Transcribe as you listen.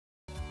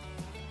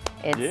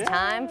It's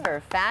time for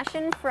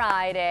Fashion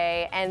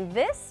Friday, and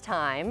this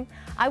time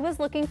I was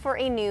looking for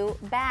a new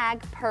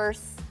bag,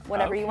 purse,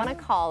 whatever you want to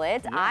call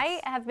it. Yes. I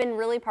have been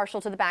really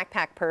partial to the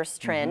backpack purse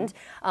trend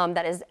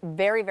that is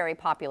very, very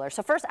popular.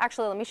 So first,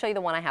 actually, let me show you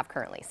the one I have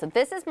currently. So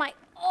this is my,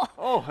 it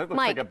looks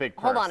Mike, like a big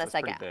purse. hold on a That's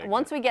pretty second. big.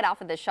 Once we get off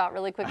of this shot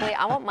really quickly,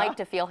 I want Mike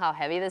to feel how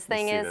heavy this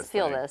thing see is. this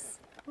Feel thing. this.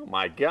 Oh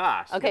my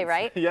gosh. Okay,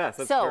 right? Yes,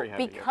 that's very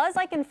heavy. So because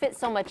I can fit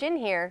so much in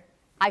here,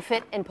 I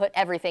fit and put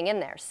everything in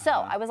there. So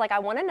I was like, I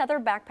want another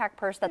backpack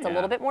purse that's a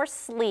little bit more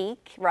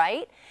sleek,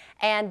 right?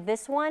 And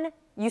this one,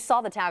 you saw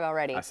the tag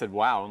already. I said,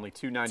 wow, only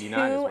 $2.99 is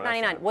what I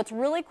said. What's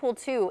really cool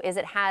too is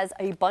it has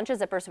a bunch of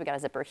zippers. So we got a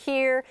zipper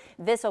here,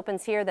 this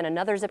opens here, then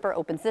another zipper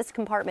opens this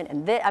compartment,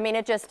 and this, I mean,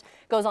 it just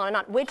goes on and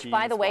on. Which,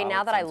 by the way,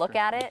 now that I look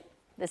at it,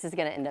 this is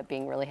going to end up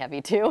being really heavy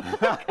too,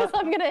 because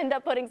I'm going to end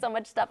up putting so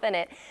much stuff in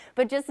it.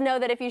 But just know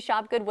that if you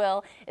shop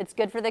Goodwill, it's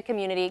good for the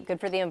community, good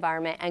for the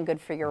environment, and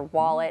good for your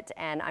wallet.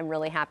 And I'm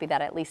really happy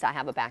that at least I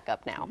have a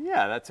backup now.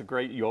 Yeah, that's a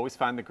great, you always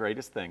find the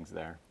greatest things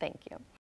there. Thank you.